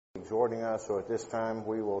exhorting us. So at this time,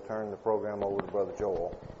 we will turn the program over to Brother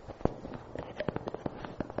Joel.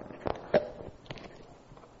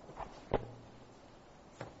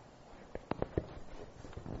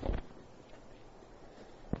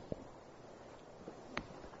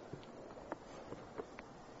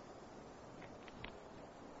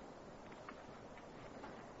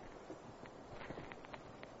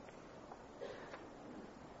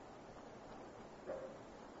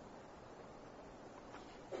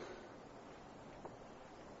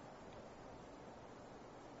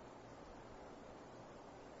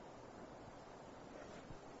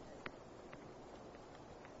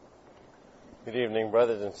 Good evening,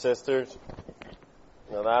 brothers and sisters.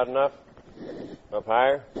 Not loud enough? Up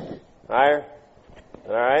higher? Higher?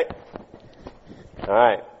 All right? All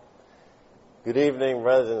right. Good evening,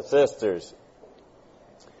 brothers and sisters.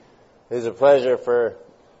 It is a pleasure for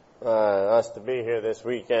us to be here this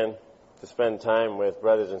weekend to spend time with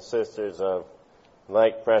brothers and sisters of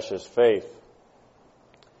like precious faith.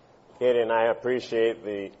 Katie and I appreciate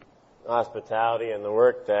the hospitality and the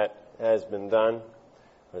work that has been done,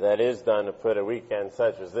 or that is done, to put a weekend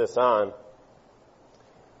such as this on.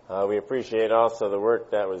 We appreciate also the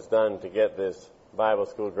work that was done to get this Bible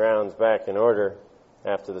school grounds back in order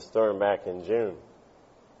after the storm back in June.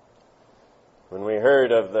 When we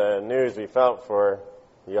heard of the news, we felt for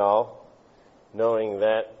y'all, knowing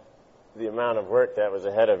that the amount of work that was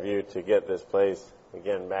ahead of you to get this place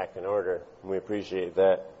again back in order. And we appreciate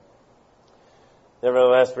that.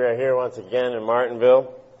 Nevertheless, we are here once again in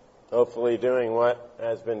Martinville, hopefully doing what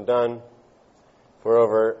has been done for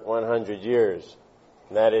over 100 years.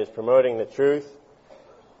 And that is promoting the truth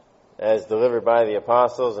as delivered by the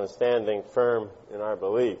apostles and standing firm in our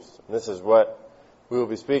beliefs. And this is what we will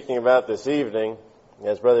be speaking about this evening,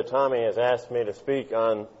 as Brother Tommy has asked me to speak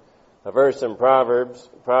on a verse in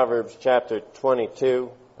Proverbs chapter 22,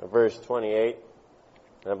 verse 28.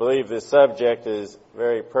 And I believe this subject is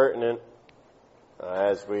very pertinent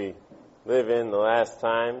as we live in the last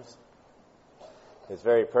times. It's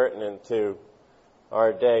very pertinent to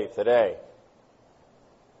our day today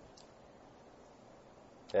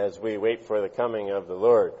as we wait for the coming of the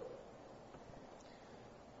Lord.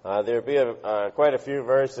 There will be quite a few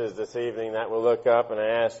verses this evening that we'll look up, and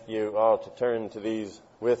I ask you all to turn to these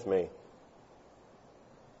with me.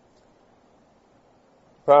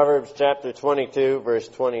 Proverbs chapter 22, verse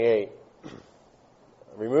 28.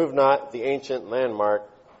 Remove not the ancient landmark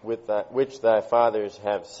which thy fathers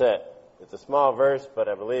have set. It's a small verse, but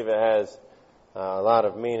I believe it has a lot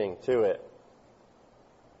of meaning to it.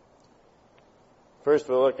 First,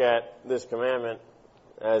 we'll look at this commandment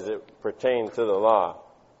as it pertains to the law.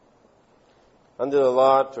 Under the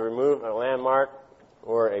law, to remove a landmark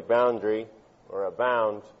or a boundary or a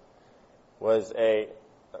bound was a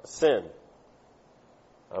sin.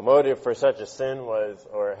 A motive for such a sin was,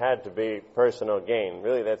 or had to be, personal gain.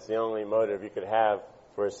 Really, that's the only motive you could have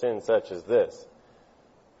for a sin such as this.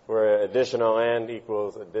 Where additional land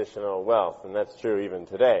equals additional wealth, and that's true even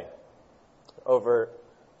today. Over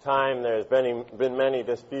time, there's been many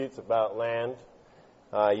disputes about land.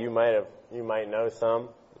 You might know some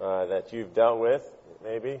that you've dealt with,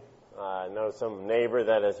 maybe. Know some neighbor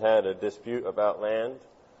that has had a dispute about land.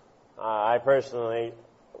 I personally,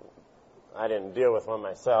 I didn't deal with one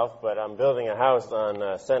myself, but I'm building a house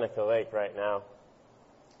on Seneca Lake right now.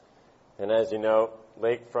 And as you know,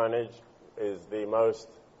 lake frontage is the most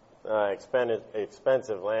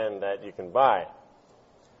expensive land that you can buy.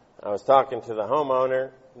 I was talking to the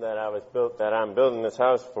homeowner that I'm building this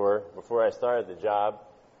house for before I started the job,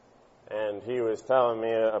 and he was telling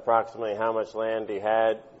me approximately how much land he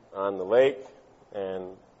had on the lake,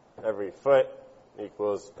 and every foot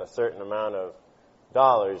equals a certain amount of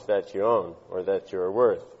dollars that you own or that you're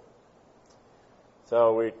worth.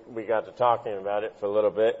 So we got to talking about it for a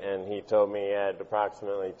little bit, and he told me he had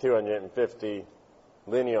approximately 250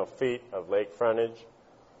 lineal feet of lake frontage,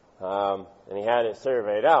 and he had it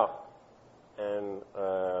surveyed out. And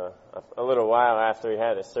a little while after he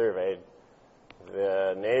had it surveyed,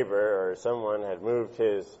 the neighbor or someone had moved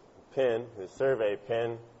his survey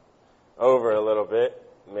pin, over a little bit,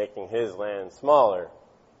 making his land smaller.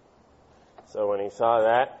 So when he saw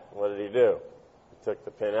that, what did he do? He took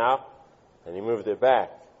the pin out and he moved it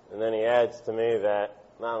back. And then he adds to me that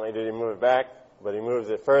not only did he move it back, but he moves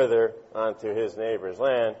it further onto his neighbor's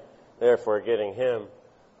land, therefore getting him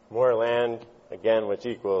more land, again, which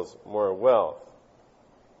equals more wealth.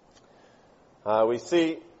 We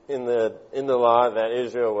see in the law that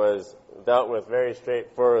Israel was dealt with very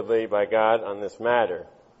straightforwardly by God on this matter.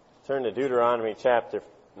 Turn to Deuteronomy chapter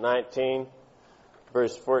 19,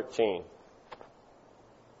 verse 14.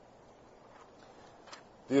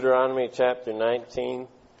 Deuteronomy chapter 19,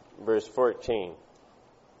 verse 14.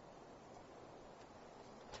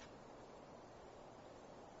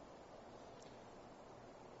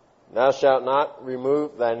 Thou shalt not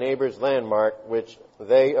remove thy neighbor's landmark, which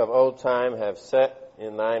they of old time have set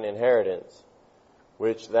in thine inheritance,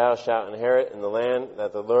 which thou shalt inherit in the land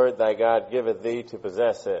that the Lord thy God giveth thee to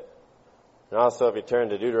possess it. And also, if you turn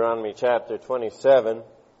to Deuteronomy chapter 27,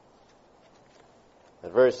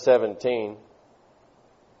 at verse 17,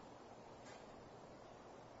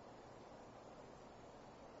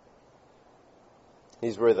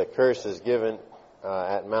 these were the curses given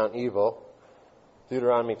at Mount Ebal.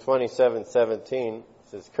 Deuteronomy 27:17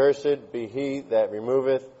 says, Cursed be he that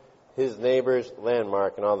removeth his neighbor's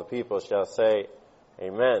landmark, and all the people shall say,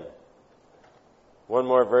 Amen. One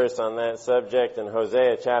more verse on that subject in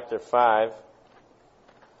Hosea chapter 5,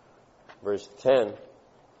 verse 10.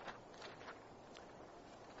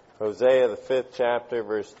 Hosea, the 5th chapter,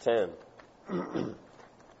 verse 10.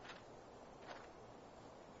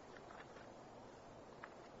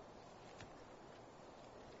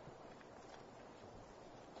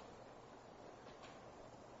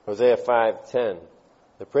 Hosea 5:10.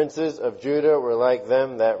 The princes of Judah were like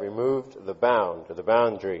them that removed the bound, or the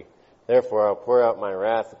boundary. Therefore I'll pour out my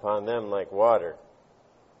wrath upon them like water.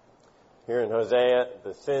 Here in Hosea,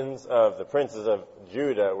 the sins of the princes of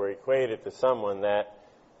Judah were equated to someone that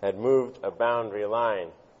had moved a boundary line,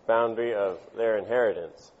 boundary of their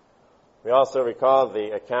inheritance. We also recall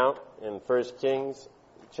the account in 1 Kings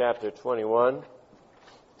chapter 21.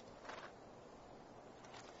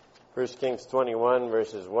 1 Kings 21,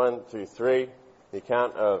 verses 1 through 3, the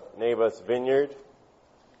account of Naboth's vineyard.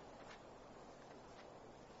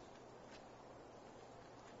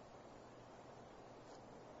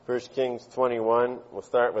 First Kings 21, we'll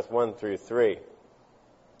start with 1 through 3.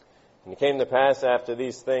 And it came to pass after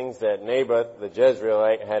these things that Naboth the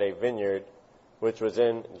Jezreelite had a vineyard, which was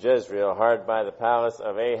in Jezreel, hard by the palace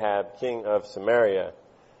of Ahab, king of Samaria.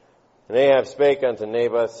 And Ahab spake unto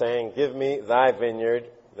Naboth, saying, Give me thy vineyard,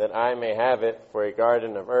 that I may have it for a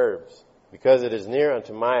garden of herbs, because it is near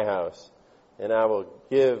unto my house, and I will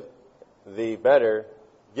give thee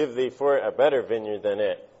for it a better vineyard than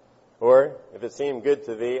it. Or, if it seem good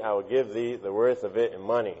to thee, I will give thee the worth of it in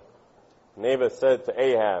money. Naboth said to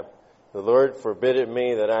Ahab, The Lord forbidded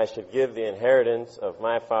me that I should give the inheritance of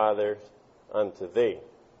my fathers unto thee.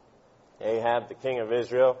 Ahab, the king of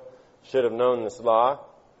Israel, should have known this law.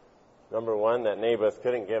 Number one, that Naboth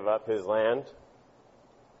couldn't give up his land.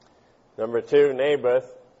 Number two, Naboth,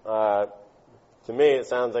 to me it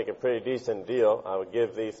sounds like a pretty decent deal. I would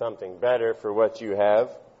give thee something better for what you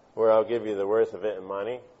have, or I'll give you the worth of it in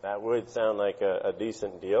money. That would sound like a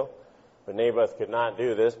decent deal. But Naboth could not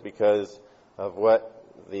do this because of what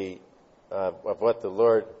the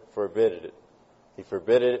Lord forbidded it. He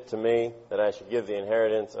forbidden it to me that I should give the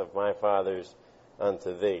inheritance of my fathers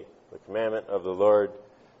unto thee. The commandment of the Lord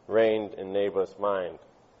reigned in Naboth's mind.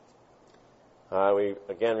 We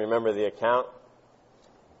again remember the account.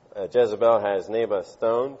 Jezebel has Naboth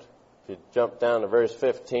stoned. If you jump down to verse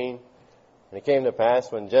 15. And it came to pass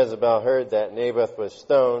when Jezebel heard that Naboth was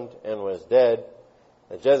stoned and was dead,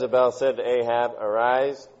 that Jezebel said to Ahab,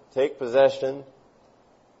 Arise, take possession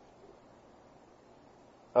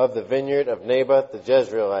of the vineyard of Naboth the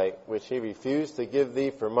Jezreelite, which he refused to give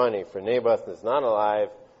thee for money, for Naboth is not alive,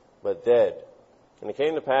 but dead. And it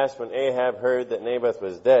came to pass when Ahab heard that Naboth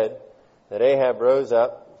was dead, that Ahab rose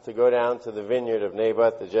up to go down to the vineyard of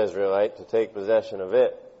Naboth the Jezreelite to take possession of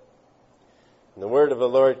it. And the word of the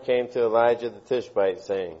Lord came to Elijah the Tishbite,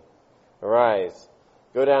 saying, Arise,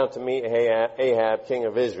 go down to meet Ahab, king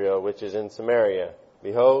of Israel, which is in Samaria.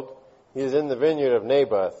 Behold, he is in the vineyard of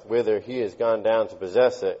Naboth, whither he is gone down to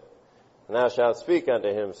possess it. And thou shalt speak unto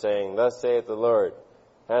him, saying, Thus saith the Lord,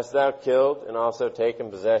 Hast thou killed and also taken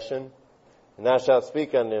possession? And thou shalt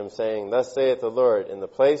speak unto him, saying, Thus saith the Lord, In the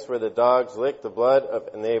place where the dogs lick the blood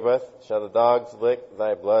of Naboth, shall the dogs lick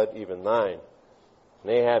thy blood, even thine.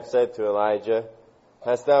 And Ahab said to Elijah,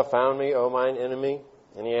 Hast thou found me, O mine enemy?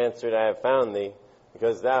 And he answered, I have found thee,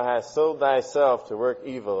 because thou hast sold thyself to work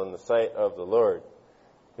evil in the sight of the Lord.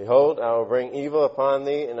 Behold, I will bring evil upon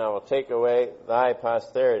thee, and I will take away thy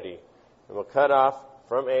posterity, and will cut off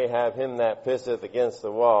from Ahab him that pisseth against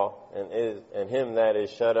the wall, and him that is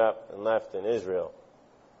shut up and left in Israel.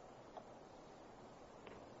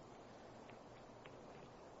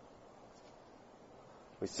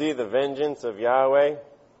 We see the vengeance of Yahweh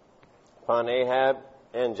upon Ahab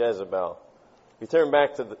and Jezebel. If you turn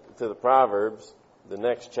back to the Proverbs, the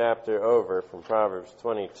next chapter over from Proverbs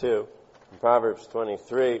 22, in Proverbs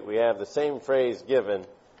 23, we have the same phrase given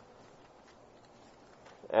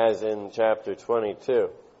as in chapter 22.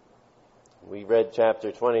 We read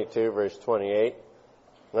chapter 22, verse 28.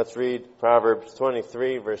 Let's read Proverbs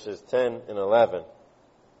 23, verses 10 and 11.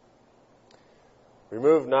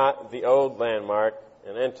 Remove not the old landmark,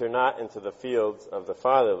 and enter not into the fields of the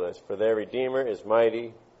fatherless, for their Redeemer is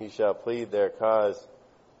mighty. He shall plead their cause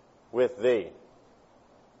with thee.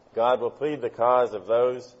 God will plead the cause of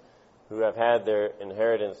those who have had their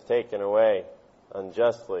inheritance taken away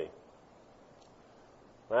unjustly.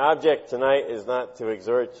 My object tonight is not to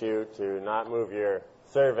exhort you to not move your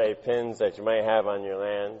survey pins that you may have on your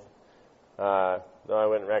land, though I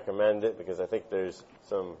wouldn't recommend it because I think there's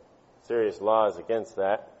some serious laws against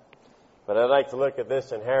that. But I'd like to look at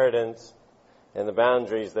this inheritance and the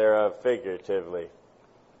boundaries thereof figuratively.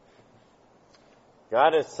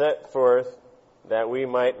 God has set forth that we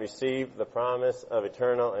might receive the promise of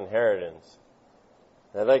eternal inheritance.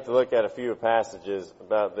 I'd like to look at a few passages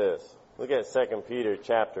about this. Look at 2 Peter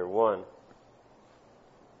chapter 1.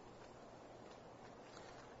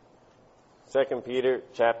 2 Peter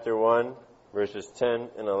chapter 1, verses 10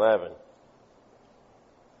 and 11.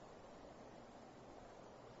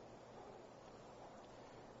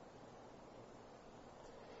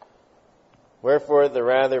 Wherefore the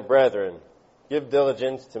rather, brethren, give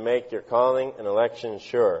diligence to make your calling and election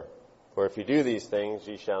sure. For if you do these things,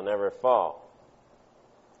 ye shall never fall.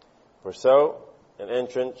 For so an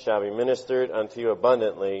entrance shall be ministered unto you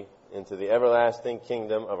abundantly into the everlasting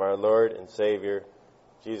kingdom of our Lord and Savior,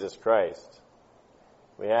 Jesus Christ.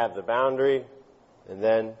 We have the boundary, and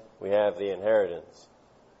then we have the inheritance.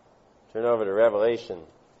 Turn over to Revelation,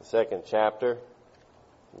 the 2nd chapter,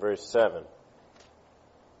 verse 7.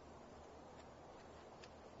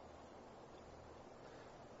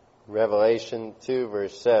 Revelation 2,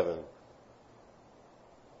 verse 7.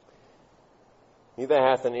 He that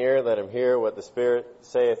hath an ear, let him hear what the Spirit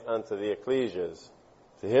saith unto the ecclesias.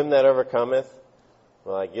 To him that overcometh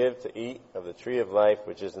will I give to eat of the tree of life,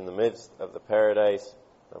 which is in the midst of the paradise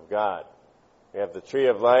of God. We have the tree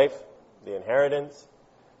of life, the inheritance,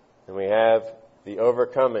 and we have the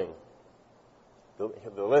overcoming,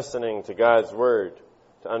 the listening to God's Word,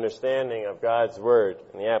 to understanding of God's Word,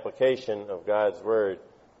 and the application of God's Word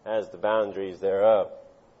as the boundaries thereof.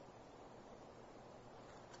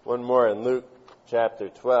 One more in Luke chapter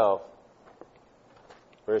 12,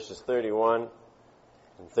 verses 31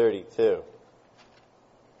 and 32.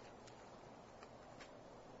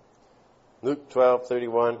 Luke 12,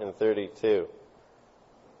 31 and 32.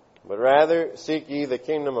 But rather seek ye the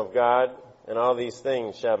kingdom of God, and all these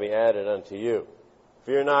things shall be added unto you.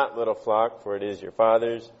 Fear not, little flock, for it is your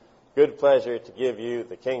Father's good pleasure to give you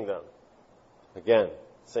the kingdom. Again,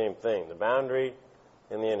 same thing, the boundary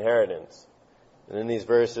and the inheritance. And in these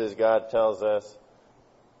verses, God tells us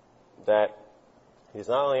that He's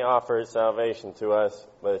not only offered salvation to us,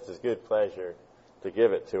 but it's His good pleasure to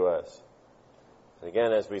give it to us. And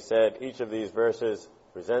again, as we said, each of these verses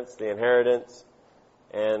presents the inheritance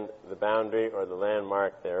and the boundary or the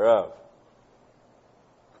landmark thereof.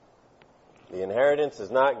 The inheritance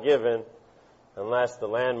is not given unless the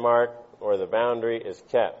landmark or the boundary is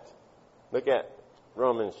kept. Look at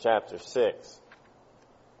Romans chapter 6,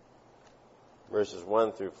 verses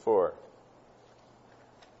 1 through 4.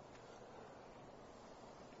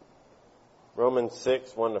 Romans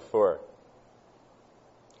 6, 1 to 4.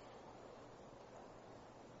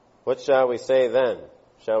 What shall we say then?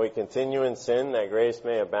 Shall we continue in sin that grace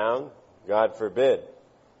may abound? God forbid.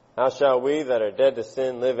 How shall we that are dead to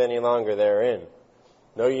sin live any longer therein?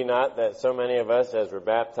 Know ye not that so many of us as were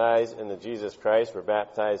baptized into Jesus Christ were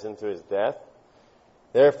baptized into His death?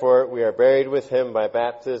 Therefore we are buried with Him by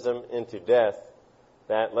baptism into death,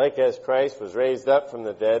 that like as Christ was raised up from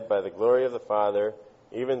the dead by the glory of the Father,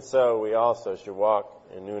 even so we also should walk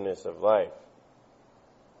in newness of life.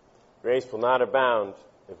 Grace will not abound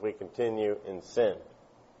if we continue in sin.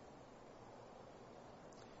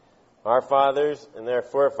 Our fathers and their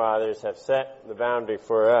forefathers have set the boundary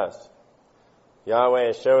for us. Yahweh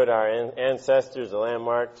has showed our ancestors the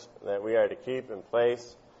landmarks that we are to keep in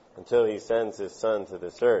place until He sends His Son to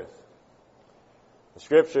this earth. The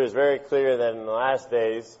Scripture is very clear that in the last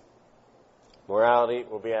days, morality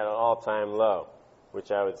will be at an all-time low,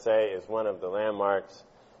 which I would say is one of the landmarks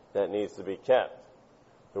that needs to be kept.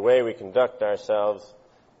 The way we conduct ourselves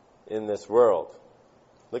in this world.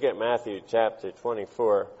 Look at Matthew chapter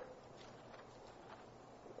 24,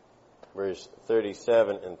 verse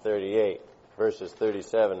 37 and 38. Verses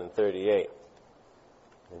 37 and 38.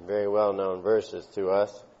 And very well-known verses to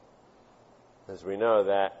us, as we know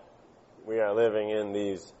that we are living in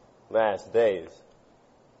these last days.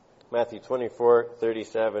 Matthew 24,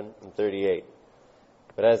 37 and 38.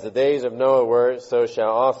 But as the days of Noah were, so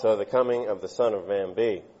shall also the coming of the Son of Man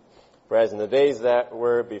be. For as in the days that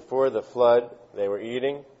were before the flood, they were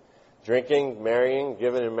eating, drinking, marrying,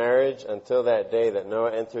 given in marriage, until that day that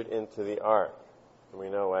Noah entered into the ark. And we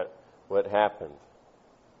know what happened.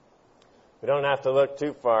 We don't have to look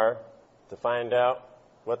too far to find out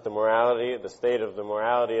what the state of the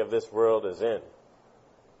morality of this world is in.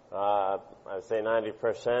 I would say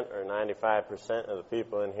 90% or 95% of the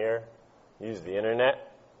people in here use the internet.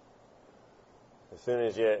 As soon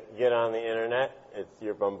as you get on the internet,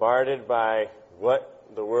 you're bombarded by what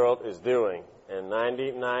the world is doing. And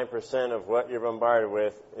 99% of what you're bombarded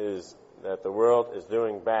with is that the world is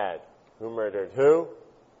doing bad. Who murdered who?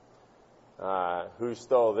 Who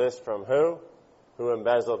stole this from who? Who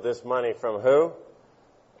embezzled this money from who?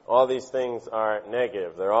 All these things are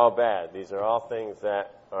negative. They're all bad. These are all things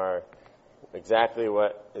that are exactly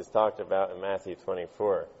what is talked about in Matthew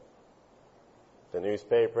 24. The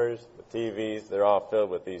newspapers, the TVs, they're all filled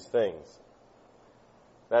with these things.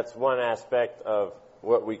 That's one aspect of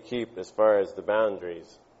what we keep as far as the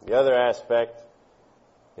boundaries. The other aspect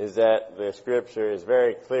is that the Scripture is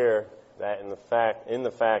very clear that in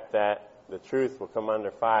the fact that the truth will come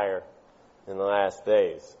under fire in the last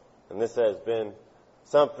days. And this has been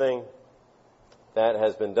something that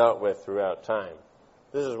has been dealt with throughout time.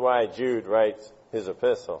 This is why Jude writes his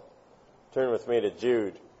epistle. Turn with me to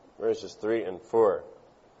Jude, verses 3 and 4.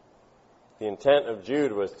 The intent of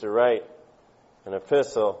Jude was to write an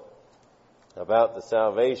epistle about the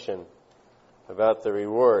salvation, about the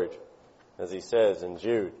reward, as he says in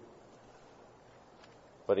Jude.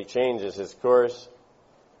 But he changes his course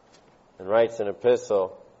and writes an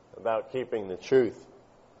epistle about keeping the truth,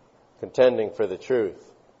 contending for the truth.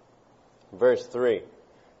 Verse 3,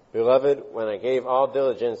 Beloved, when I gave all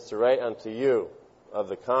diligence to write unto you of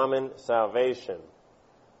the common salvation.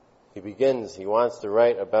 He wants to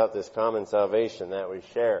write about this common salvation that we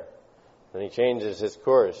share. Then he changes his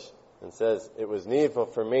course and says, It was needful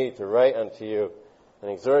for me to write unto you and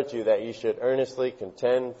exhort you that ye should earnestly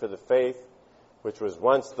contend for the faith which was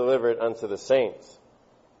once delivered unto the saints.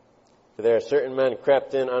 For there are certain men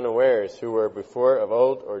crept in unawares, who were before of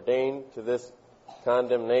old ordained to this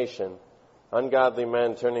condemnation, ungodly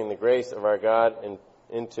men turning the grace of our God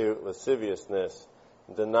into lasciviousness,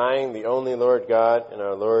 denying the only Lord God and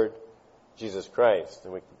our Lord Jesus Christ.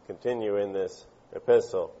 And we can continue in this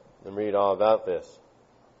epistle and read all about this.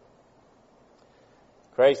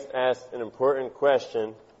 Christ asked an important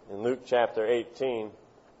question in Luke chapter 18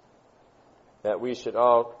 that we should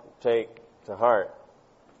all take to heart.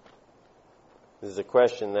 This is a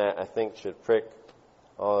question that I think should prick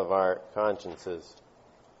all of our consciences.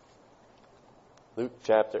 Luke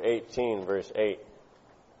chapter 18, verse 8.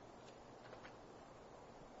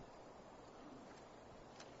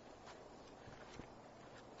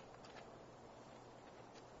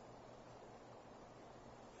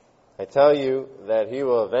 I tell you that he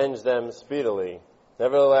will avenge them speedily.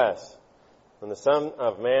 Nevertheless, when the Son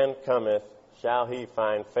of Man cometh, shall he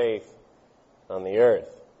find faith on the earth?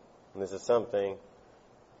 And this is something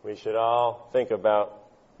we should all think about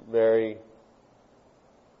very,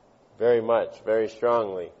 very much, very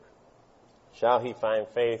strongly. Shall he find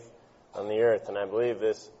faith on the earth? And I believe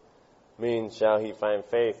this means shall he find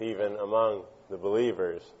faith even among the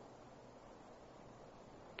believers.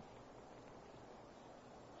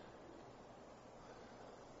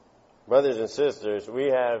 Brothers and sisters, we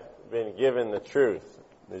have been given the truth.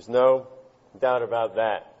 There's no doubt about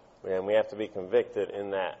that. And we have to be convicted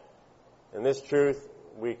in that. And this truth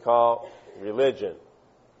we call religion.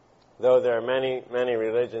 Though there are many, many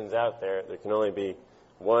religions out there, there can only be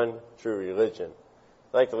one true religion.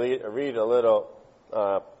 I'd like to read a little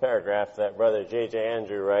paragraph that Brother J.J.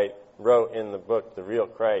 Andrew wrote in the book, The Real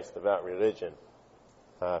Christ, about religion.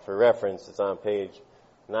 For reference, it's on page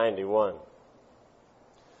 91.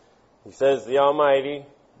 He says, The Almighty,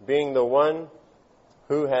 being the one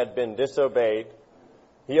who had been disobeyed,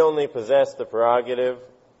 he only possessed the prerogative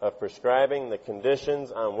of prescribing the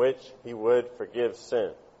conditions on which he would forgive sin.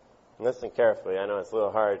 And listen carefully. I know it's a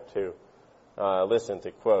little hard to listen to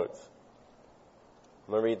quotes.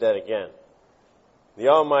 I'm going to read that again. The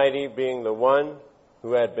Almighty, being the one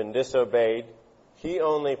who had been disobeyed, he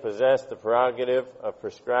only possessed the prerogative of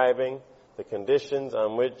prescribing the conditions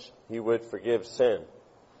on which he would forgive sin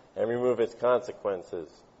and remove its consequences.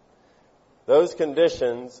 Those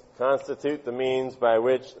conditions constitute the means by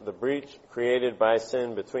which the breach created by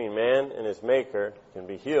sin between man and his Maker can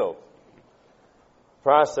be healed.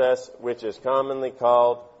 Process which is commonly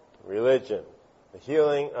called religion, the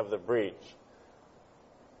healing of the breach,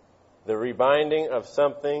 the rebinding of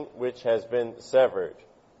something which has been severed.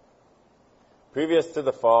 Previous to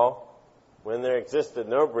the fall, when there existed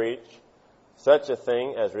no breach, Such a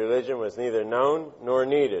thing as religion was neither known nor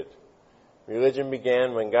needed. Religion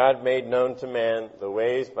began when God made known to man the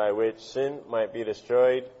ways by which sin might be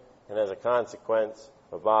destroyed and as a consequence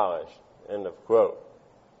abolished. End of quote.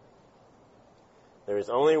 There is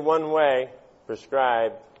only one way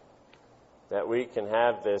prescribed that we can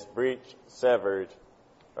have this breach severed,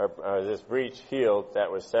 or this breach healed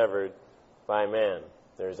that was severed by man.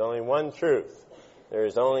 There is only one truth. There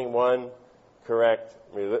is only one correct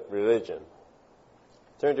religion.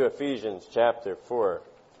 Turn to Ephesians chapter 4,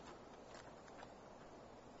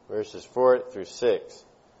 verses 4 through 6.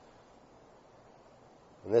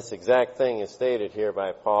 And this exact thing is stated here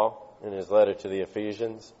by Paul in his letter to the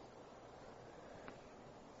Ephesians.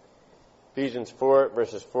 Ephesians 4,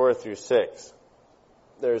 verses 4 through 6.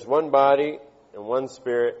 There is one body and one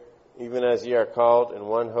Spirit, even as ye are called in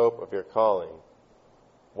one hope of your calling.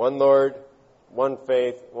 One Lord, one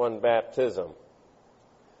faith, one baptism.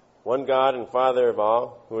 One God and Father of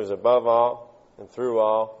all, who is above all, and through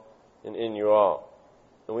all, and in you all.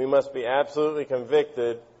 And we must be absolutely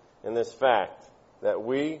convicted in this fact, that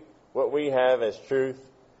what we have as truth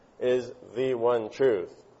is the one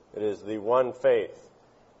truth. It is the one faith.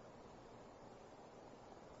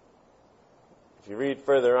 If you read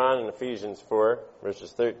further on in Ephesians 4,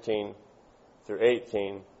 verses 13 through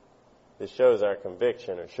 18, this shows our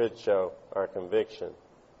conviction, or should show our conviction.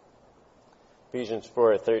 Ephesians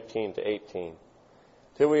 4, 13 to 18.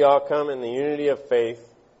 Till we all come in the unity of faith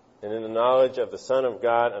and in the knowledge of the Son of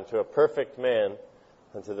God unto a perfect man,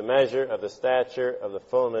 unto the measure of the stature of the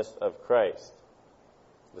fullness of Christ.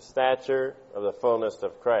 The stature of the fullness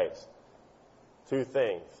of Christ. Two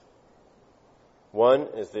things. One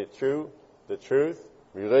is the truth,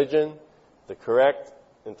 religion, the correct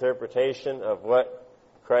interpretation of what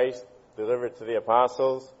Christ delivered to the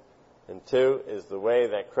apostles. And two is the way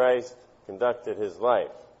that Christ conducted his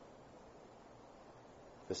life.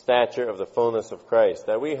 The stature of the fullness of Christ.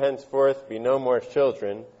 That we henceforth be no more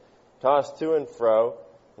children, tossed to and fro,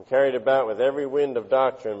 and carried about with every wind of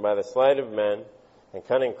doctrine by the sleight of men, and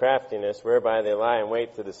cunning craftiness, whereby they lie in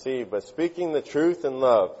wait to deceive, but speaking the truth in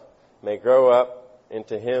love, may grow up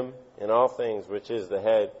into him in all things which is the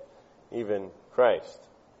head, even Christ.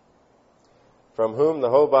 From whom the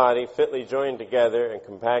whole body, fitly joined together and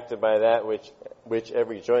compacted by that which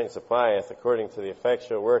every joint supplieth, according to the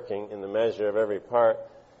effectual working in the measure of every part,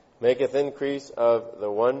 maketh increase of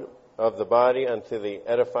the body unto the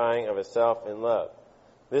edifying of itself in love.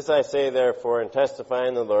 This I say therefore, and testify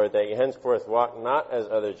in the Lord, that ye henceforth walk not as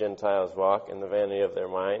other Gentiles walk, in the vanity of their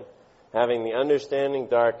mind, having the understanding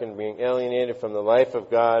darkened, being alienated from the life of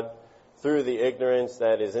God through the ignorance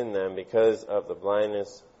that is in them, because of the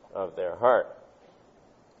blindness of their heart.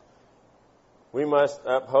 We must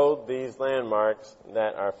uphold these landmarks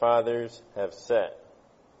that our fathers have set,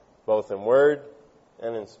 both in word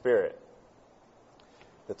and in spirit.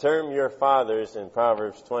 The term your fathers in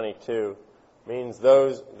Proverbs 22 means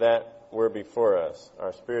those that were before us,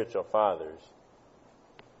 our spiritual fathers.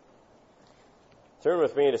 Turn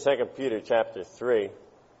with me to 2 Peter chapter 3,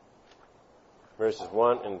 verses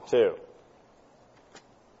 1 and 2.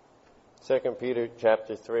 2 Peter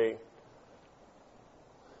chapter 3,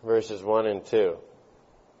 verses 1 and 2.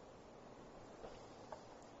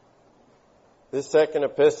 This second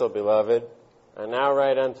epistle, beloved, I now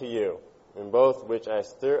write unto you, in both which I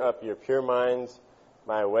stir up your pure minds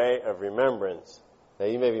by way of remembrance, that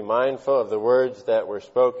ye may be mindful of the words that were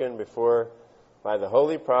spoken before by the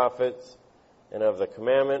holy prophets, and of the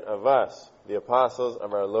commandment of us, the apostles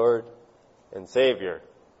of our Lord and Savior.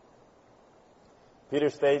 Peter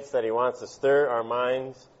states that he wants to stir our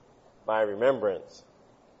minds by remembrance,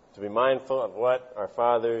 to be mindful of what our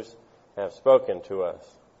fathers have spoken to us.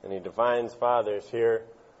 And he defines fathers here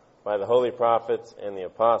by the holy prophets and the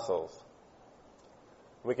apostles.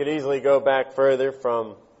 We could easily go back further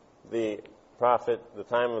from the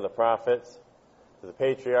time of the prophets, to the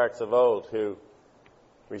patriarchs of old who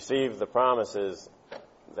received the promises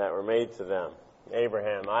that were made to them.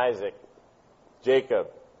 Abraham, Isaac, Jacob,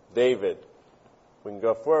 David. We can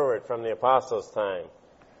go forward from the apostles' time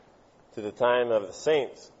to the time of the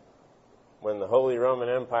saints, when the Holy Roman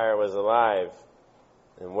Empire was alive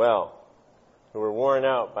and well, who were worn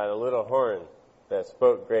out by the little horn that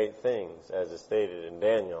spoke great things, as is stated in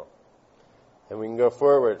Daniel. And we can go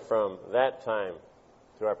forward from that time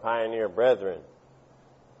to our pioneer brethren,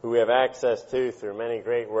 who we have access to through many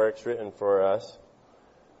great works written for us,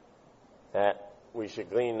 that we should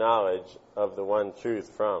glean knowledge of the one truth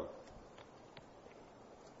from.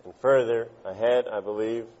 And further ahead, I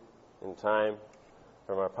believe, in time,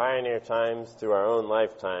 from our pioneer times to our own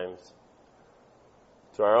lifetimes,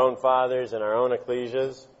 to our own fathers and our own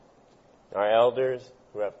ecclesias, our elders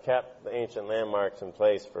who have kept the ancient landmarks in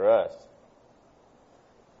place for us.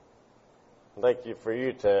 I'd like for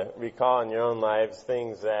you to recall in your own lives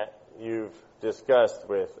things that you've discussed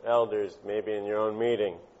with elders, maybe in your own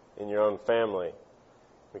meeting, in your own family.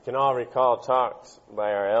 We can all recall talks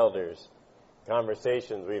by our elders,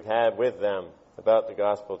 conversations we've had with them about the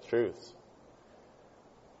gospel truths.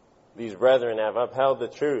 These brethren have upheld the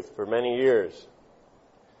truth for many years.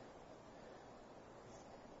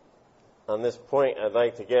 On this point, I'd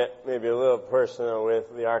like to get maybe a little personal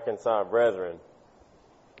with the Arkansas brethren.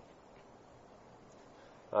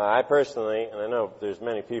 I personally, and I know there's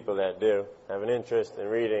many people that do, have an interest in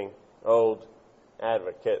reading old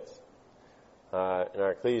advocates. In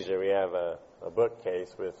our ecclesia, we have a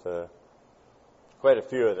bookcase with quite a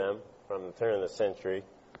few of them from the turn of the century.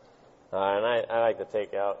 And I like to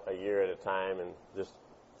take out a year at a time and just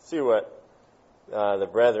see what the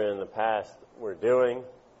brethren in the past were doing,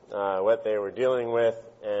 what they were dealing with,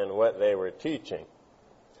 and what they were teaching.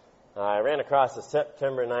 I ran across a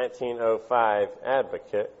September 1905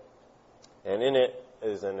 advocate, and in it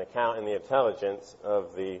is an account in the Intelligence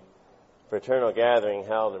of the fraternal gathering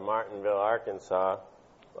held in Martinville, Arkansas,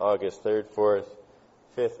 August 3rd, 4th,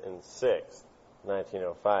 5th, and 6th,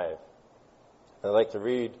 1905. I'd like to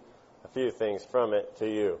read a few things from it to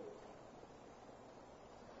you.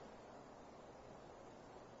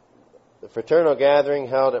 The fraternal gathering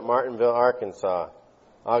held at Martinville, Arkansas,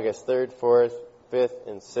 August 3rd, 4th, 5th,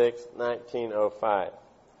 and 6th, 1905.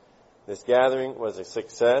 This gathering was a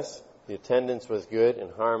success. The attendance was good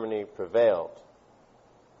and harmony prevailed.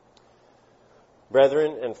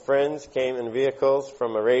 Brethren and friends came in vehicles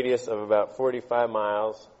from a radius of about 45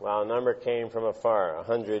 miles, while a number came from afar,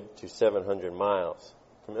 100 to 700 miles,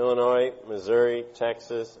 from Illinois, Missouri,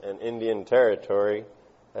 Texas, and Indian Territory,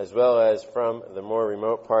 as well as from the more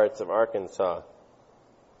remote parts of Arkansas.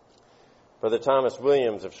 Brother Thomas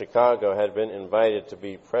Williams of Chicago had been invited to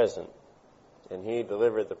be present, and he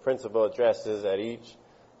delivered the principal addresses at each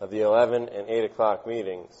of the 11 and 8 o'clock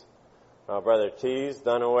meetings, while Brother Tees,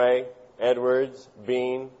 Dunaway, Edwards,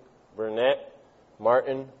 Bean, Burnett,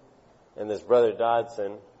 Martin, and this Brother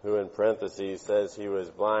Dodson, who in parentheses says he was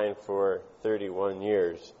blind for 31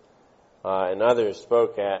 years, and others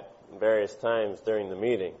spoke at various times during the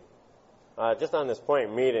meeting. Just on this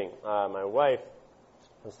point, meeting, my wife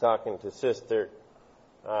was talking to Sister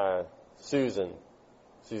Suzanne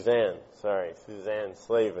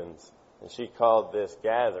Slavens, and she called this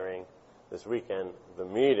gathering this weekend the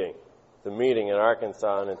meeting in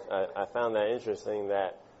Arkansas, and I found that interesting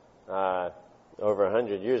that over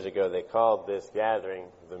 100 years ago they called this gathering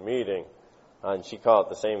the meeting, and she called it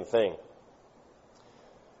the same thing.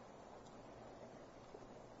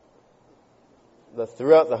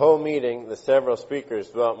 Throughout the whole meeting, the several speakers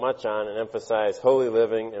dwelt much on and emphasized holy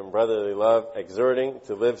living and brotherly love, exhorting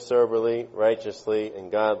to live soberly, righteously,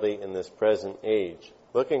 and godly in this present age,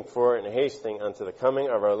 looking for and hastening unto the coming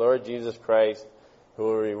of our Lord Jesus Christ, who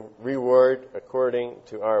will reward according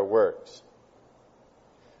to our works.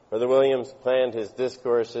 Brother Williams planned his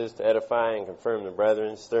discourses to edify and confirm the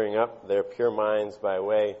brethren, stirring up their pure minds by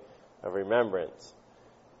way of remembrance.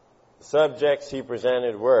 The subjects he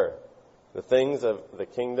presented were the things of the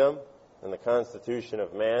kingdom and the constitution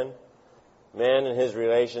of man, man in his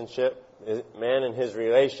relation to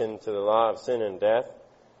the law of sin and death,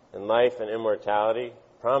 and life and immortality,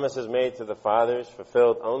 promises made to the fathers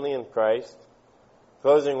fulfilled only in Christ,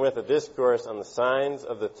 closing with a discourse on the signs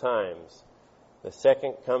of the times, the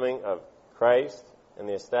second coming of Christ, and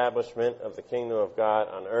the establishment of the kingdom of God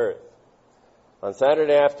on earth. On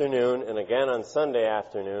Saturday afternoon and again on Sunday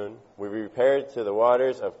afternoon, we repaired to the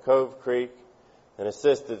waters of Cove Creek and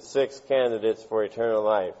assisted 6 candidates for eternal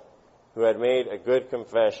life who had made a good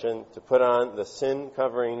confession to put on the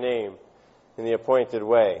sin-covering name in the appointed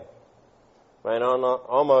way. By an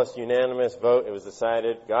almost unanimous vote, it was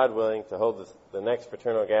decided, God willing, to hold the next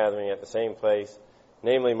fraternal gathering at the same place,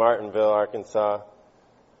 namely Martinville, Arkansas,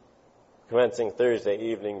 commencing Thursday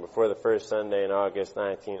evening before the first Sunday in August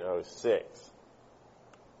 1906.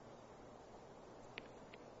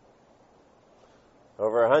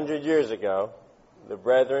 Over 100 years ago, the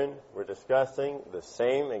brethren were discussing the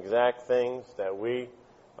same exact things that we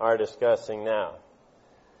are discussing now.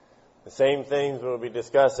 The same things we'll be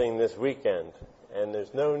discussing this weekend, and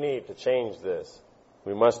there's no need to change this.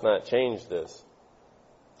 We must not change this.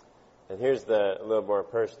 And here's the little more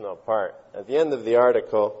personal part. At the end of the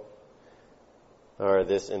article, or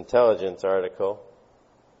this intelligence article,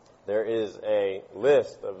 there is a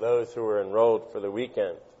list of those who were enrolled for the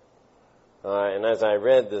weekend. And as I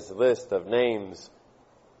read this list of names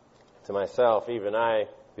to myself, even I,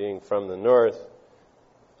 being from the north,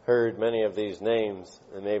 heard many of these names,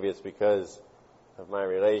 and maybe it's because of my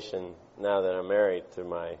relation now that I'm married to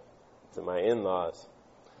my in-laws.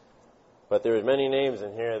 But there were many names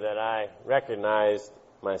in here that I recognized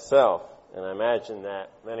myself, and I imagine that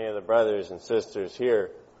many of the brothers and sisters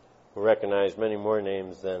here will recognize many more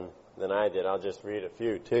names than I did. I'll just read a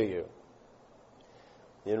few to you.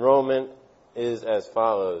 The enrollment is as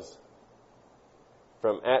follows.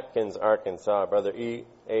 From Atkins, Arkansas, Brother E.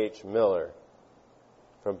 H. Miller.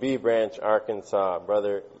 From B Branch, Arkansas,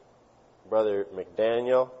 Brother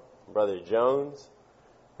McDaniel, Brother Jones.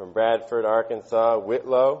 From Bradford, Arkansas,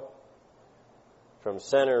 Whitlow. From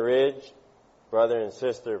Center Ridge, Brother and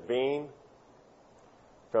Sister Bean.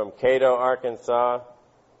 From Cato, Arkansas,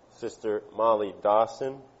 Sister Molly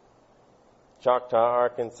Dawson. Choctaw,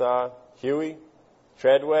 Arkansas, Huey.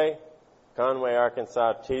 Treadway. Conway,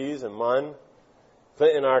 Arkansas, Tees and Munn.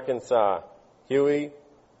 Clinton, Arkansas, Huey.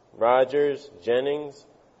 Rogers, Jennings.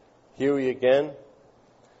 Huey again.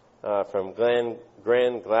 From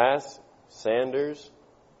Grand Glass, Sanders.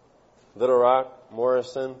 Little Rock,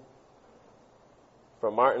 Morrison.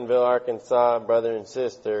 From Martinville, Arkansas, Brother and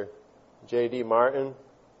Sister J.D. Martin.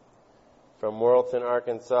 From Morrilton,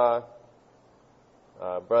 Arkansas,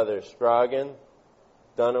 Brother Scroggin,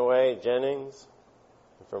 Dunaway, Jennings.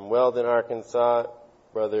 From Weldon, Arkansas,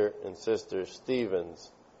 Brother and Sister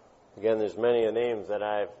Stevens. Again, there's many names that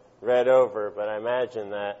I've read over, but I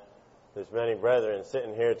imagine that there's many brethren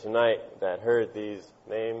sitting here tonight that heard these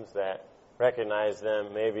names, that recognize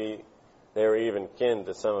them. Maybe they were even kin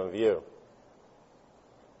to some of you.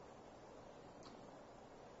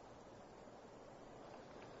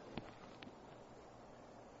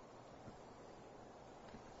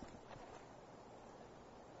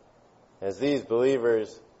 As these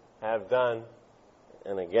believers have done,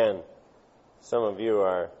 and again, some of you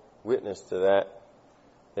are witness to that,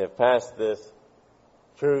 they have passed this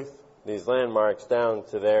truth, these landmarks, down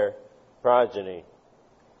to their progeny.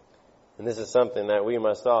 And this is something that we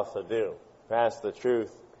must also do, pass the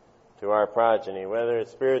truth to our progeny, whether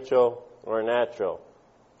it's spiritual or natural.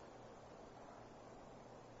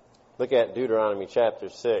 Look at Deuteronomy chapter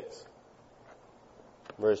 6,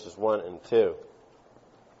 verses 1 and 2.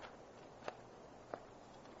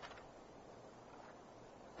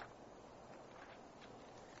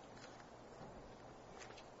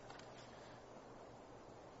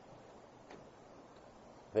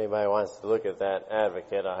 If anybody wants to look at that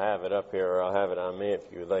advocate, I'll have it up here, or I'll have it on me if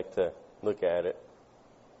you would like to look at it.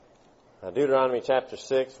 Deuteronomy chapter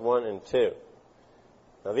 6, 1 and 2.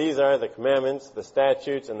 Now these are the commandments, the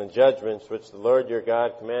statutes, and the judgments which the Lord your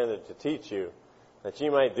God commanded to teach you, that ye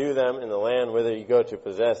might do them in the land whither ye go to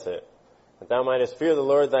possess it, that thou mightest fear the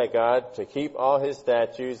Lord thy God, to keep all his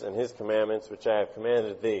statutes and his commandments which I have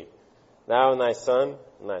commanded thee, thou and thy son,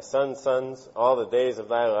 and thy son's sons, all the days of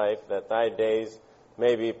thy life, that thy days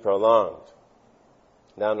may be prolonged.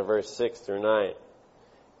 Down to verse 6 through 9.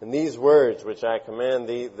 And these words which I command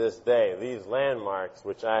thee this day, these landmarks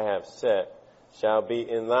which I have set, shall be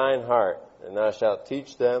in thine heart, and thou shalt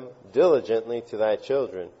teach them diligently to thy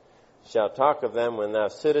children. Shalt talk of them when thou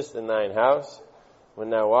sittest in thine house, when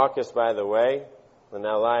thou walkest by the way, when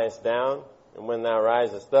thou liest down, and when thou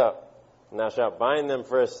risest up. And thou shalt bind them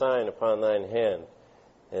for a sign upon thine hand,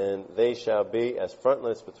 and they shall be as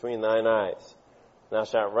frontlets between thine eyes. Thou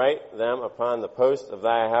shalt write them upon the posts of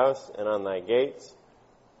thy house and on thy gates.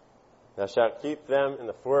 Thou shalt keep them in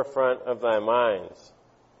the forefront of thy minds.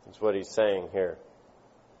 That's what he's saying here.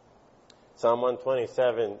 Psalm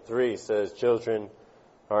 127:3 says, children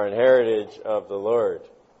are an heritage of the Lord.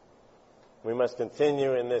 We must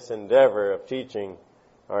continue in this endeavor of teaching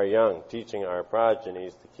our young, teaching our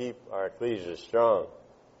progenies to keep our ecclesia strong.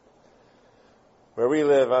 Where we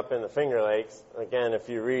live up in the Finger Lakes, again, if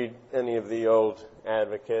you read any of the old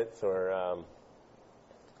advocates, or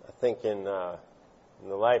I think in the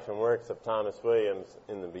life and works of Thomas Williams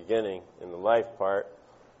in the beginning, in the life part,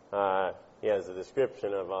 he has a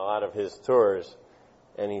description of a lot of his tours,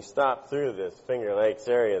 and he stopped through this Finger Lakes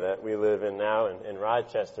area that we live in now, in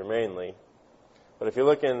Rochester mainly. But if you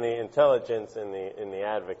look in the intelligence in the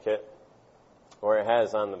advocate, or it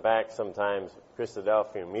has on the back sometimes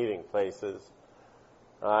Christadelphia meeting places,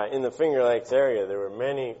 in the Finger Lakes area, there were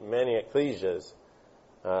many, many ecclesias.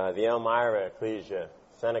 The Elmira Ecclesia,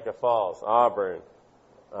 Seneca Falls, Auburn,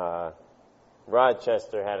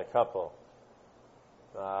 Rochester had a couple.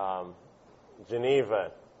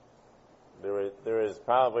 Geneva, there was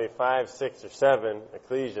probably 5, 6, or 7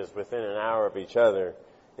 ecclesias within an hour of each other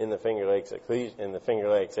in the Finger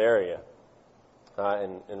Lakes area.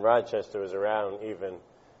 And Rochester was around even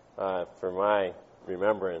for my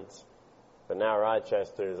remembrance. But now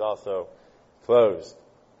Rochester is also closed.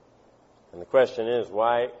 And the question is,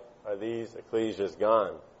 why are these ecclesias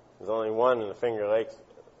gone? There's only one in the Finger Lakes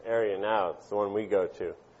area now. It's the one we go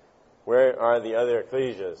to. Where are the other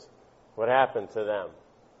ecclesias? What happened to them?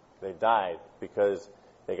 They died because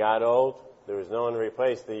they got old. There was no one to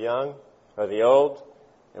replace the young or the old.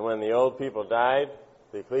 And when the old people died,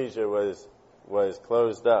 the ecclesia was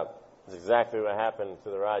closed up. That's exactly what happened to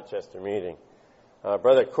the Rochester meeting.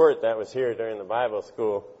 Brother Court, that was here during the Bible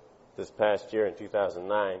school this past year in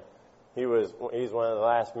 2009, he's one of the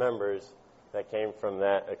last members that came from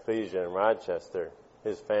that ecclesia in Rochester,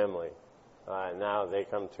 his family. And now they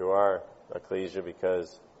come to our ecclesia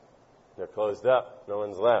because they're closed up. No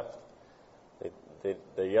one's left.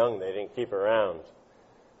 They're young. They didn't keep around.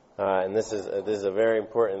 And this is a very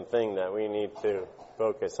important thing that we need to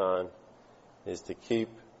focus on, is to keep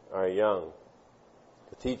our young,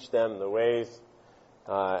 to teach them the ways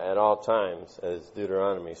at all times, as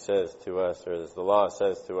Deuteronomy says to us, or as the law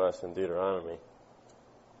says to us in Deuteronomy.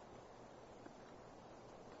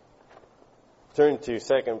 Turn to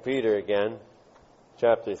 2 Peter again,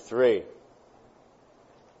 chapter 3.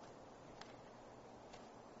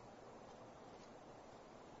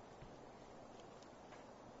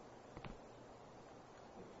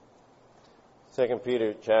 Second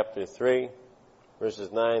Peter chapter 3,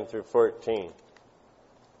 verses 9 through 14.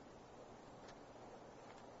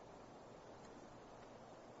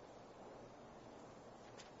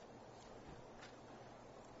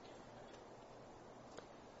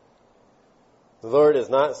 The Lord is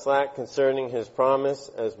not slack concerning his promise,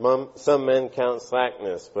 as some men count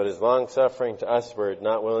slackness, but is longsuffering to usward,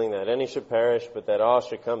 not willing that any should perish, but that all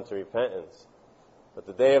should come to repentance. But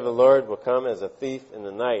the day of the Lord will come as a thief in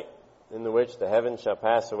the night, in the which the heavens shall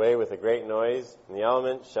pass away with a great noise, and the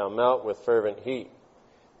elements shall melt with fervent heat.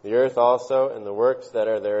 The earth also and the works that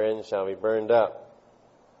are therein shall be burned up.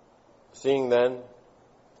 Seeing then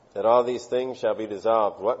that all these things shall be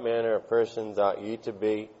dissolved, what manner of persons ought ye to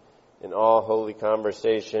be in all holy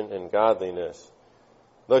conversation and godliness,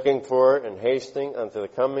 looking for and hastening unto the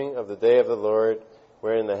coming of the day of the Lord,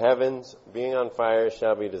 wherein the heavens, being on fire,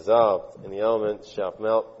 shall be dissolved, and the elements shall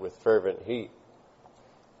melt with fervent heat.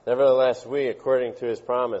 Nevertheless, we, according to his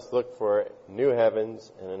promise, look for new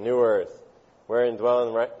heavens and a new earth, wherein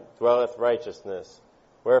dwelleth righteousness.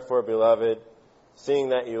 Wherefore, beloved, seeing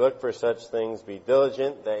that you look for such things, be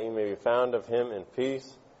diligent that you may be found of him in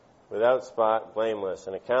peace, without spot, blameless,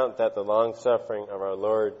 and account that the long-suffering of our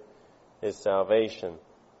Lord is salvation.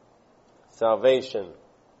 Salvation,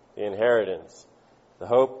 the inheritance, the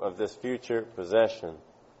hope of this future possession.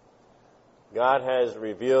 God has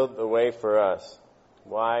revealed the way for us.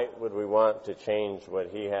 Why would we want to change what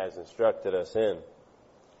he has instructed us in?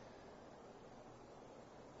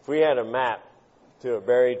 If we had a map to a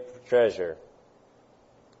buried treasure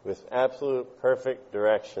with absolute perfect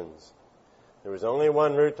directions, there was only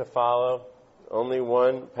one route to follow, only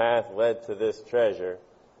one path led to this treasure,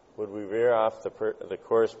 would we veer off the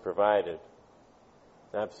course provided?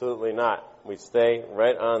 Absolutely not. We'd stay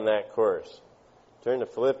right on that course. Turn to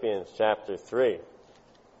Philippians chapter 3.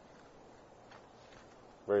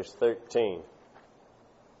 Verse 13.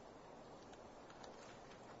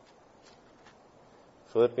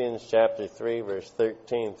 Philippians chapter 3, verse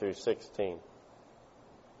 13 through 16.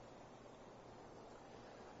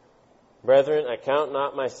 Brethren, I count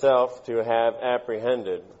not myself to have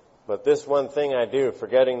apprehended, but this one thing I do,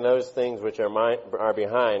 forgetting those things which are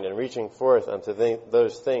behind, and reaching forth unto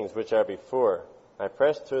those things which are before. I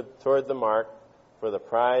press toward the mark for the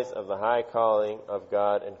prize of the high calling of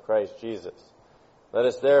God in Christ Jesus. Let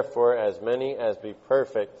us therefore, as many as be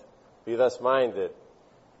perfect, be thus minded.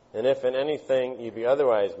 And if in anything ye be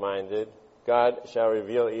otherwise minded, God shall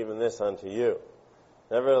reveal even this unto you.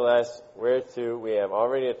 Nevertheless, whereto we have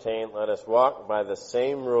already attained, let us walk by the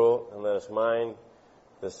same rule, and let us mind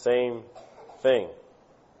the same thing.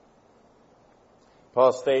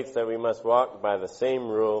 Paul states that we must walk by the same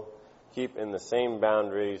rule, keep in the same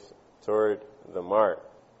boundaries toward the mark,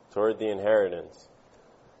 toward the inheritance.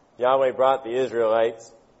 Yahweh brought the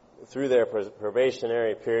Israelites through their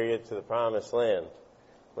probationary period to the promised land.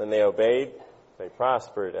 When they obeyed, they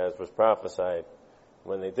prospered, as was prophesied.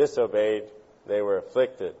 When they disobeyed, they were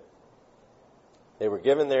afflicted. They were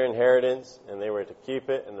given their inheritance, and they were to keep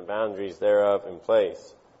it and the boundaries thereof in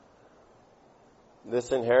place.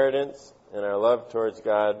 This inheritance and our love towards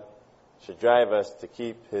God should drive us to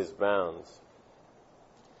keep his bounds.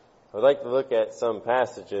 I would like to look at some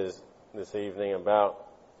passages this evening about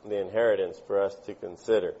the inheritance for us to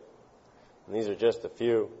consider. And these are just a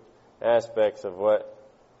few aspects of what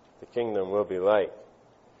the kingdom will be like.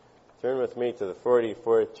 Turn with me to the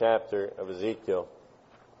 44th chapter of Ezekiel.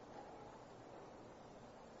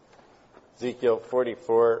 Ezekiel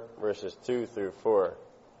 44, verses 2 through 4.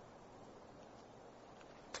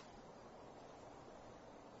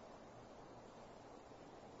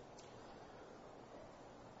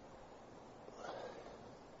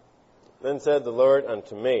 Then said the Lord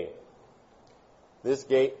unto me, This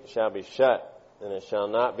gate shall be shut, and it shall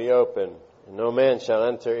not be opened, and no man shall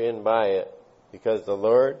enter in by it, because the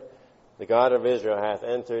Lord, the God of Israel, hath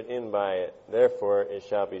entered in by it. Therefore it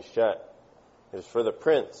shall be shut. It is for the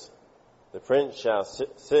prince. The prince shall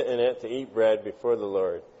sit in it to eat bread before the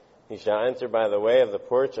Lord. He shall enter by the way of the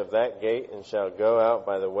porch of that gate, and shall go out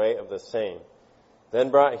by the way of the same. Then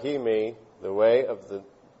brought he me the way of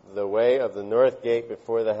the north gate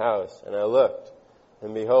before the house, and I looked,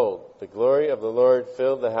 and behold, the glory of the Lord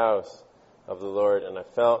filled the house of the Lord, and I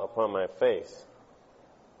fell upon my face.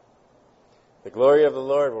 The glory of the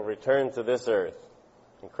Lord will return to this earth,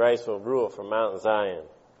 and Christ will rule from Mount Zion.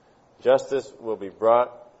 Justice will be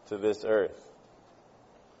brought to this earth.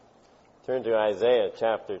 Turn to Isaiah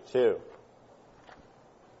chapter 2,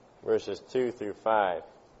 verses 2 through 5.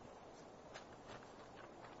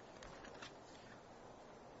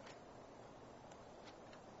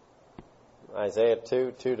 Isaiah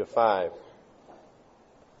 2, 2 to 5.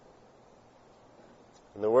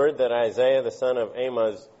 And the word that Isaiah the son of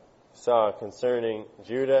Amoz saw concerning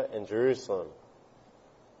Judah and Jerusalem.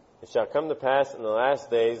 It shall come to pass in the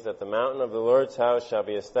last days that the mountain of the Lord's house shall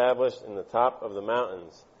be established in the top of the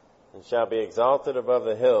mountains, and shall be exalted above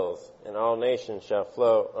the hills, and all nations shall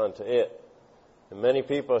flow unto it. And many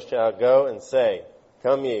people shall go and say,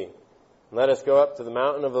 Come ye, and let us go up to the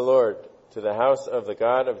mountain of the Lord, to the house of the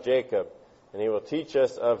God of Jacob, and he will teach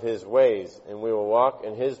us of his ways, and we will walk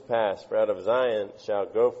in his paths. For out of Zion shall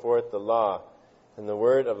go forth the law, and the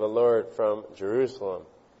word of the Lord from Jerusalem.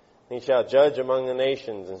 He shall judge among the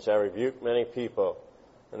nations, and shall rebuke many people.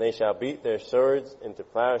 And they shall beat their swords into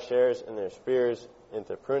plowshares, and their spears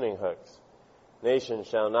into pruning hooks. Nation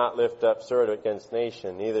shall not lift up sword against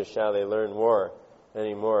nation, neither shall they learn war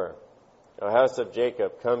any more. O house of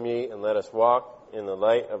Jacob, come ye, and let us walk in the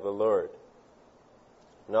light of the Lord.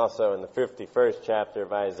 And also in the 51st chapter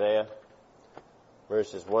of Isaiah,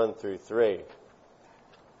 verses 1 through 3.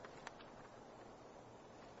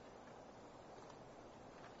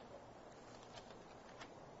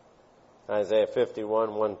 Isaiah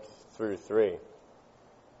 51, 1 through 3.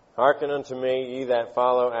 Hearken unto me, ye that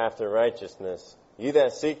follow after righteousness. Ye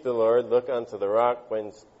that seek the Lord, look unto the rock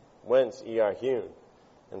whence ye are hewn,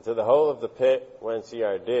 and to the hole of the pit whence ye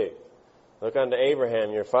are digged. Look unto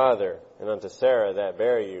Abraham your father, and unto Sarah that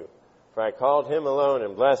bare you. For I called him alone,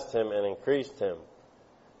 and blessed him, and increased him.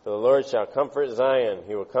 For the Lord shall comfort Zion,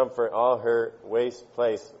 he will comfort all her waste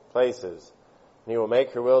places. And he will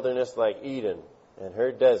make her wilderness like Eden, and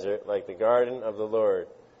her desert like the garden of the Lord.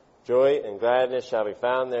 Joy and gladness shall be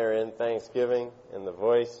found therein, thanksgiving and the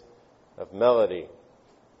voice of melody.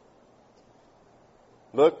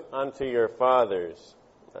 Look unto your fathers,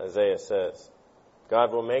 Isaiah says.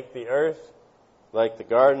 God will make the earth like the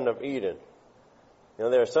Garden of Eden. You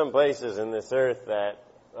know, there are some places in this earth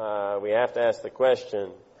that we have to ask the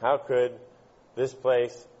question, how could this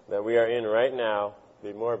place that we are in right now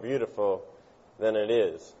be more beautiful than it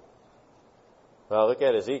is? Well, look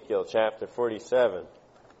at Ezekiel chapter 47.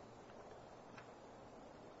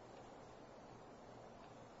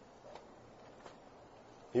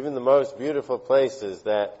 Even the most beautiful places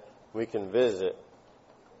that we can visit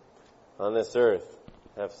on this earth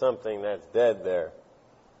have something that's dead there.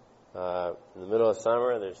 In the middle of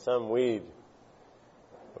summer, there's some weed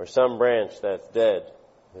or some branch that's dead.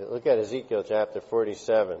 Look at Ezekiel chapter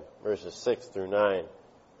 47, verses 6 through 9,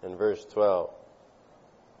 and verse 12.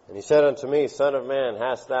 And he said unto me, Son of man,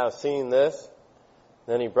 hast thou seen this?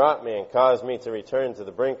 Then he brought me and caused me to return to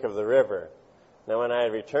the brink of the river. Now when I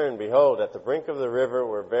had returned, behold, at the brink of the river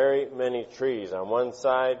were very many trees on one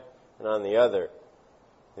side and on the other.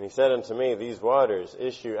 And he said unto me, These waters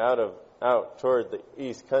issue out toward the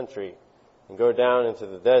east country, and go down into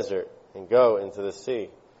the desert, and go into the sea,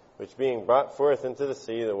 which being brought forth into the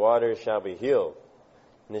sea, the waters shall be healed.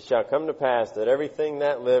 And it shall come to pass that everything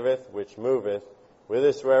that liveth, which moveth,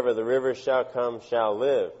 whithersoever the river shall come, shall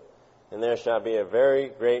live. And there shall be a very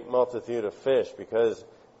great multitude of fish, because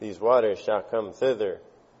these waters shall come thither,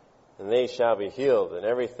 and they shall be healed, and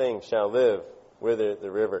everything shall live whither the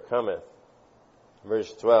river cometh.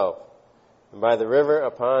 Verse 12. And by the river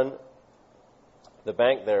upon the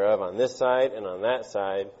bank thereof, on this side and on that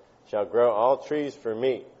side, shall grow all trees for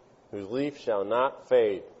meat, whose leaf shall not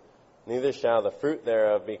fade, neither shall the fruit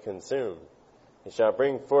thereof be consumed. It shall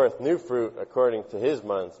bring forth new fruit according to his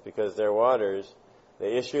months, because their waters,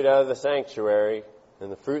 they issued out of the sanctuary,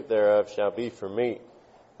 and the fruit thereof shall be for meat.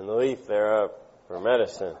 and the leaf thereof for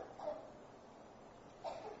medicine.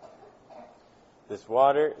 This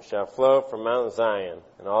water shall flow from Mount Zion,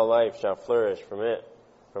 and all life shall flourish from it,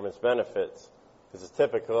 from its benefits. This is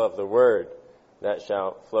typical of the word that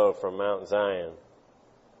shall flow from Mount Zion.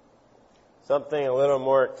 Something a little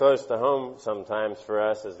more close to home sometimes for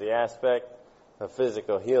us is the aspect of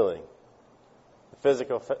physical healing. The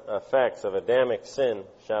physical effects of Adamic sin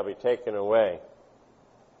shall be taken away.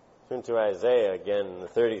 Turn to Isaiah again in the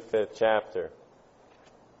 35th chapter.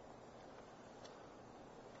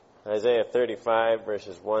 Isaiah 35,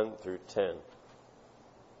 verses 1 through 10.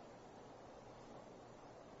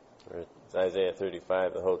 Or it's Isaiah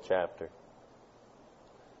 35, the whole chapter.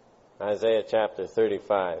 Isaiah chapter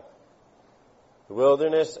 35. The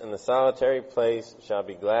wilderness and the solitary place shall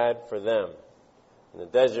be glad for them, and the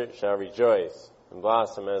desert shall rejoice and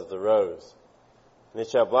blossom as the rose. And it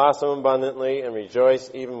shall blossom abundantly and rejoice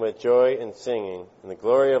even with joy and singing, and the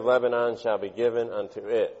glory of Lebanon shall be given unto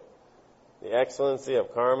it, the excellency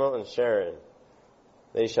of Carmel and Sharon.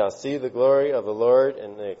 They shall see the glory of the Lord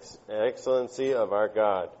and the excellency of our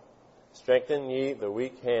God. Strengthen ye the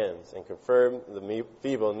weak hands, and confirm the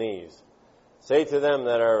feeble knees. Say to them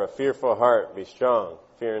that are of a fearful heart, be strong,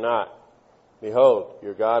 fear not. Behold,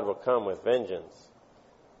 your God will come with vengeance.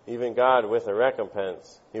 Even God with a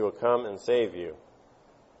recompense, he will come and save you.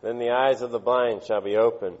 Then the eyes of the blind shall be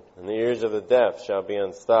opened, and the ears of the deaf shall be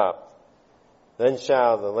unstopped. Then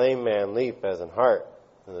shall the lame man leap as an hart,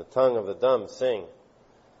 and the tongue of the dumb sing.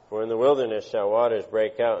 For in the wilderness shall waters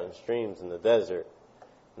break out in streams in the desert.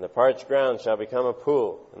 And the parched ground shall become a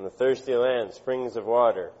pool, and the thirsty land springs of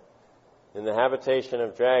water. In the habitation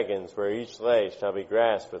of dragons, where each lay, shall be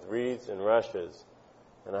grass with reeds and rushes.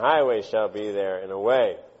 And a highway shall be there, and a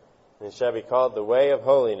way, and it shall be called the way of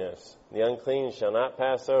holiness. The unclean shall not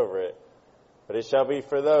pass over it, but it shall be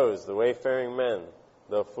for those, the wayfaring men,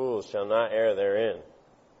 though fools shall not err therein.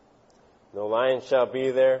 No lion shall be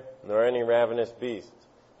there, nor any ravenous beast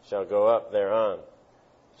shall go up thereon.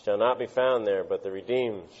 It shall not be found there, but the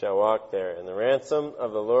redeemed shall walk there. And the ransom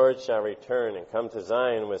of the Lord shall return, and come to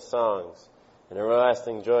Zion with songs, and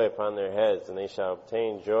everlasting joy upon their heads. And they shall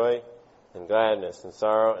obtain joy and gladness, and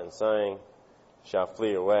sorrow and sighing shall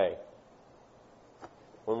flee away.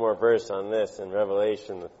 One more verse on this in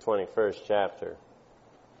Revelation, the 21st chapter,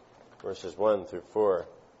 verses 1 through 4.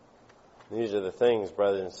 These are the things,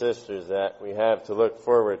 brothers and sisters, that we have to look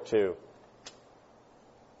forward to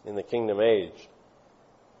in the kingdom age.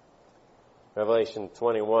 Revelation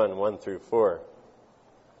 21, 1 through 4.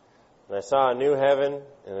 And I saw a new heaven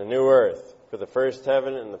and a new earth, for the first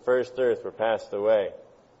heaven and the first earth were passed away,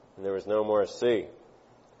 and there was no more sea.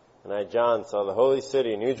 And I, John, saw the holy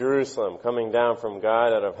city, New Jerusalem, coming down from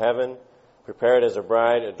God out of heaven, prepared as a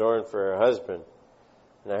bride adorned for her husband.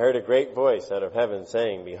 And I heard a great voice out of heaven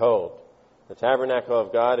saying, Behold, the tabernacle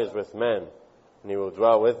of God is with men, and he will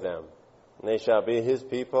dwell with them. And they shall be his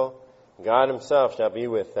people, and God himself shall be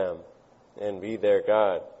with them, and be their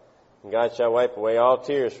God. And God shall wipe away all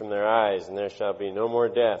tears from their eyes, and there shall be no more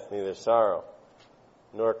death, neither sorrow,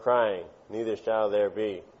 nor crying, neither shall there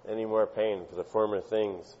be any more pain, for the former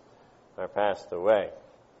things are passed away.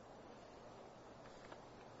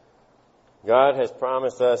 God has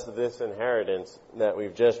promised us this inheritance that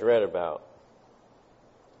we've just read about.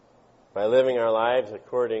 By living our lives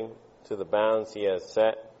according to the bounds he has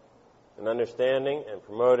set, and understanding and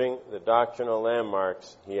promoting the doctrinal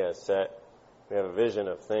landmarks he has set, we have a vision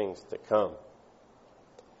of things to come.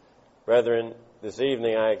 Brethren, this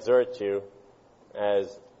evening I exhort you,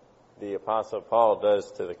 as the Apostle Paul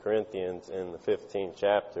does to the Corinthians in the 15th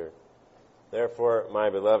chapter, Therefore, my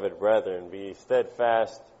beloved brethren, be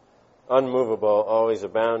steadfast, unmovable, always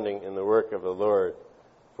abounding in the work of the Lord,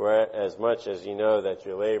 for as much as ye know that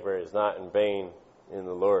your labor is not in vain in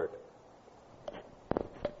the Lord.